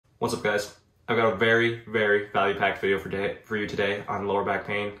What's up, guys? I've got a very value-packed video for you today on lower back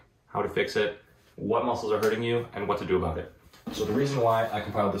pain, how to fix it, what muscles are hurting you, and what to do about it. So the reason why I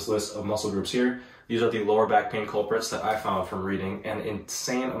compiled this list of muscle groups here, these are the lower back pain culprits that I found from reading an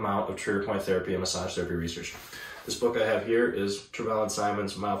insane amount of trigger point therapy and massage therapy research. This book I have here is Travell and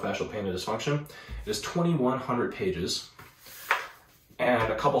Simon's Myofascial Pain and Dysfunction. It is 2,100 pages,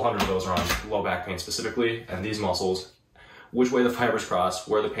 and a couple hundred of those are on low back pain specifically, and these muscles, which way the fibers cross,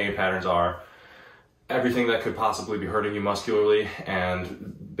 where the pain patterns are, everything that could possibly be hurting you muscularly,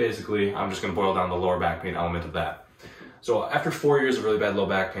 and basically I'm just going to boil down the lower back pain element of that. So after 4 years of really bad low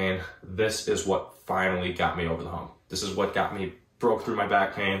back pain, this is what finally got me over the hump. This is what got me, broke through my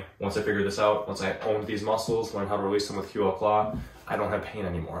back pain. Once I figured this out, once I owned these muscles, learned how to release them with QL Claw, I don't have pain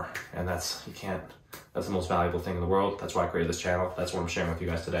anymore. And that's the most valuable thing in the world. That's why I created this channel. That's what I'm sharing with you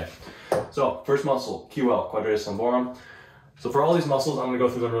guys today. So first muscle, QL, Quadratus Lumborum. So for all these muscles, I'm going to go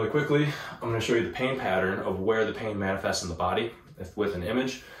through them really quickly. I'm going to show you the pain pattern of where the pain manifests in the body with an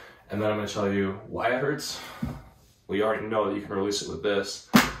image. And then I'm going to tell you why it hurts. Well, you already know that you can release it with this.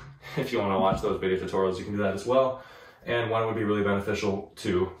 If you want to watch those video tutorials, you can do that as well. And when it would be really beneficial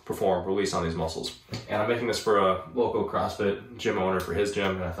to perform release on these muscles. And I'm making this for a local CrossFit gym owner for his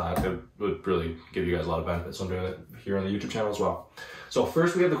gym, and I thought it would really give you guys a lot of benefits. So I'm doing it here on the YouTube channel as well. So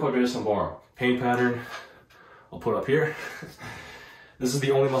first we have the Quadratus Lumborum. Pain pattern, I'll put up here. This is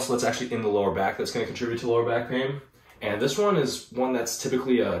the only muscle that's actually in the lower back that's going to contribute to lower back pain. And this one is one that's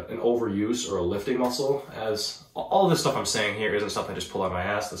typically an overuse or a lifting muscle, as all this stuff I'm saying here isn't stuff I just pull out my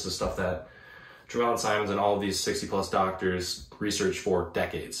ass. This is stuff that Travell and Simons and all of these 60+ doctors researched for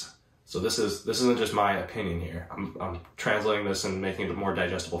decades. So this isn't just my opinion here. I'm translating this and making it more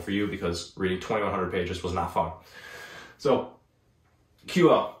digestible for you because reading 2,100 pages was not fun. So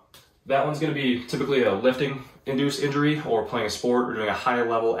QL, that one's going to be typically a lifting induced injury or playing a sport or doing a high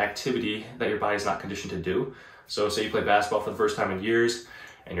level activity that your body's not conditioned to do. So say you play basketball for the first time in years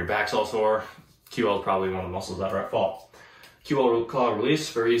and your back's all sore, QL is probably one of the muscles that are at fault. QL Claw release,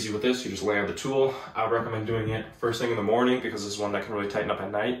 very easy with this. You just lay on the tool. I would recommend doing it first thing in the morning because this is one that can really tighten up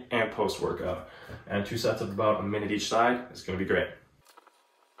at night and post-workout. And 2 sets of about a minute each side is going to be great.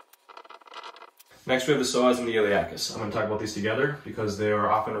 Next we have the psoas and the iliacus. I'm going to talk about these together because they are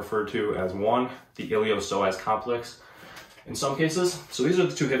often referred to as one, the Iliopsoas complex in some cases. So these are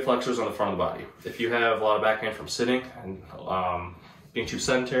the 2 hip flexors on the front of the body. If you have a lot of back pain from sitting and being too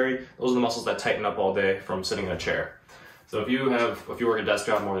sedentary, those are the muscles that tighten up all day from sitting in a chair. So if you work a desk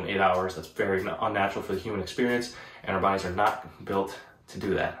job more than 8 hours, that's very unnatural for the human experience, and our bodies are not built to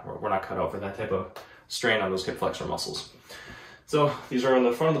do that. We're not cut out for that type of strain on those hip flexor muscles. So these are on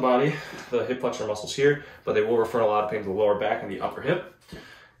the front of the body, the hip flexor muscles here, but they will refer a lot of pain to the lower back and the upper hip.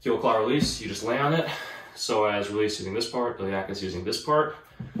 QL Claw release, you just lay on it. Psoas release using this part, iliacus using this part.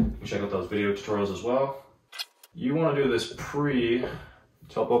 You can check out those video tutorials as well. You want to do this to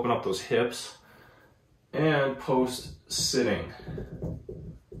help open up those hips and post sitting.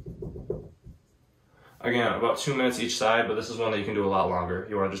 Again, about 2 minutes each side, but this is one that you can do a lot longer.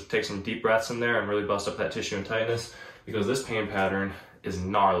 You want to just take some deep breaths in there and really bust up that tissue and tightness because this pain pattern is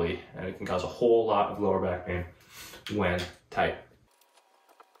gnarly and it can cause a whole lot of lower back pain when tight.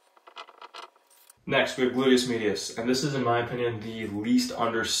 Next, we have Gluteus medius, and this is, in my opinion, the least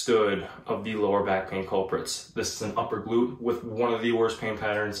understood of the lower back pain culprits. This is an upper glute with one of the worst pain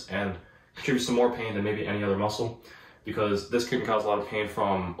patterns and contributes to more pain than maybe any other muscle because this can cause a lot of pain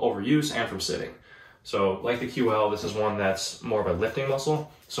from overuse and from sitting. So like the QL, this is one that's more of a lifting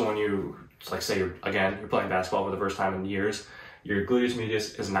muscle. So when you, like say you're playing basketball for the first time in years, your gluteus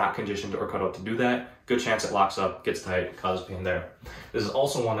medius is not conditioned or cut out to do that. Good chance it locks up, gets tight, causes pain there. This is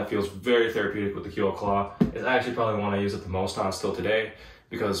also one that feels very therapeutic with the QL Claw. It's actually probably the one I use it the most on still today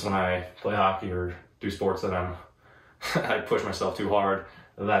because when I play hockey or do sports that I push myself too hard,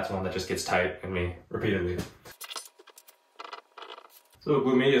 that's one that just gets tight in me repeatedly. So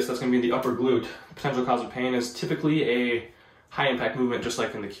glute medius, that's going to be the upper glute. The potential cause of pain is typically a high impact movement just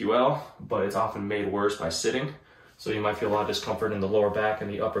like in the QL, but it's often made worse by sitting. So you might feel a lot of discomfort in the lower back and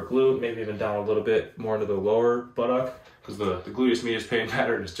the upper glute, maybe even down a little bit more into the lower buttock because the gluteus medius pain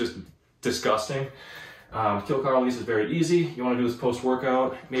pattern is just disgusting. QL Claw release is very easy. You want to do this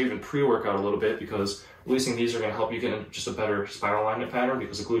post-workout, maybe even pre-workout a little bit because releasing these are going to help you get into just a better spinal alignment pattern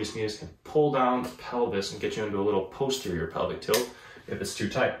because the gluteus medius can pull down the pelvis and get you into a little posterior pelvic tilt if it's too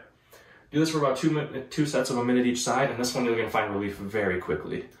tight. Do this for about 2 sets of a minute each side, and this one you're going to find relief very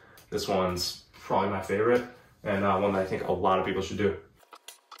quickly. This one's probably my favorite and one that I think a lot of people should do.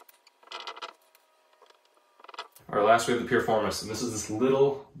 All right, last we have the Piriformis, and this is this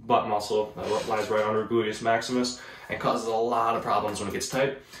little butt muscle that lies right under gluteus maximus and causes a lot of problems when it gets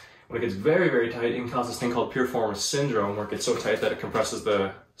tight. When it gets very, very tight, it can cause this thing called Piriformis syndrome, where it gets so tight that it compresses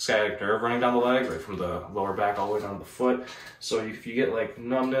the sciatic nerve running down the leg, right from the lower back all the way down to the foot. So if you get like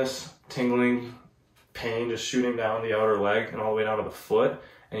numbness, tingling, pain just shooting down the outer leg and all the way down to the foot,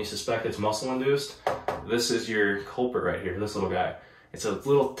 and you suspect it's muscle induced, this is your culprit right here, this little guy. It's a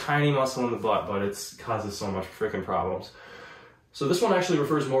little tiny muscle in the butt, but it causes so much freaking problems. So this one actually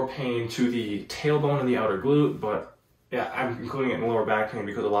refers more pain to the tailbone and the outer glute, but yeah, I'm including it in lower back pain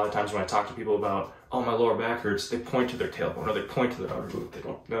because a lot of times when I talk to people about, oh, my lower back hurts, they point to their tailbone or they point to their outer glute. They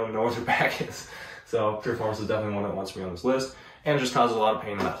don't know where their back is. So Piriformis is definitely one that wants to be on this list, and it just causes a lot of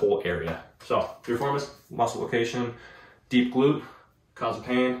pain in that whole area. So Piriformis, muscle location, deep glute, cause of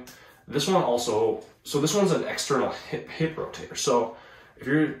pain. This one also, so this one's an external hip rotator. So if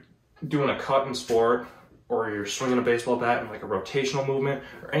you're doing a cut in sport, or you're swinging a baseball bat in like a rotational movement,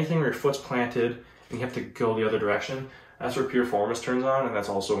 or anything where your foot's planted and you have to go the other direction, that's where Piriformis turns on, and that's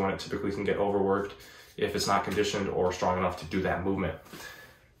also when it typically can get overworked if it's not conditioned or strong enough to do that movement.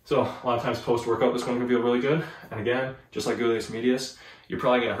 So a lot of times post-workout, this one can feel really good. And again, just like Gluteus medius, you're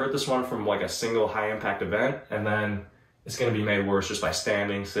probably gonna hurt this one from like a single high impact event, and then it's gonna be made worse just by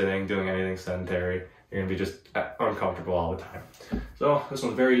standing, sitting, doing anything sedentary. You're gonna be just uncomfortable all the time. So this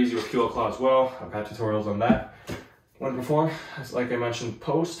one's very easy with QL Claw as well. I've got tutorials on that one before. It's like I mentioned,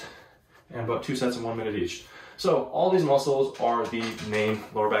 post, and about 2 sets in 1 minute each. So all these muscles are the main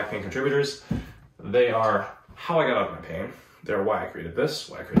lower back pain contributors. They are how I got out of my pain. They're why I created this,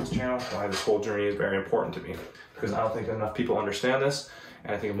 why I created this channel, why this whole journey is very important to me. Because I don't think enough people understand this,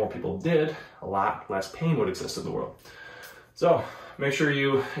 and I think if more people did, a lot less pain would exist in the world. So make sure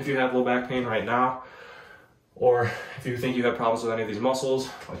you, if you have low back pain right now, or if you think you have problems with any of these muscles,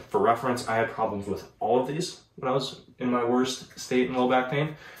 like for reference, I had problems with all of these when I was in my worst state in low back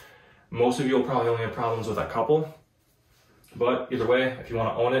pain. Most of you will probably only have problems with a couple, but either way, if you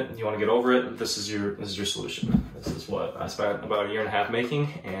want to own it and you want to get over it, this is your solution. This is what I spent about 1.5 years making,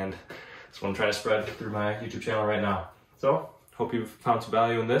 and it's what I'm trying to spread through my YouTube channel right now. So hope you've found some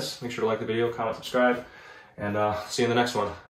value in this. Make sure to like the video, comment, subscribe, and see you in the next one.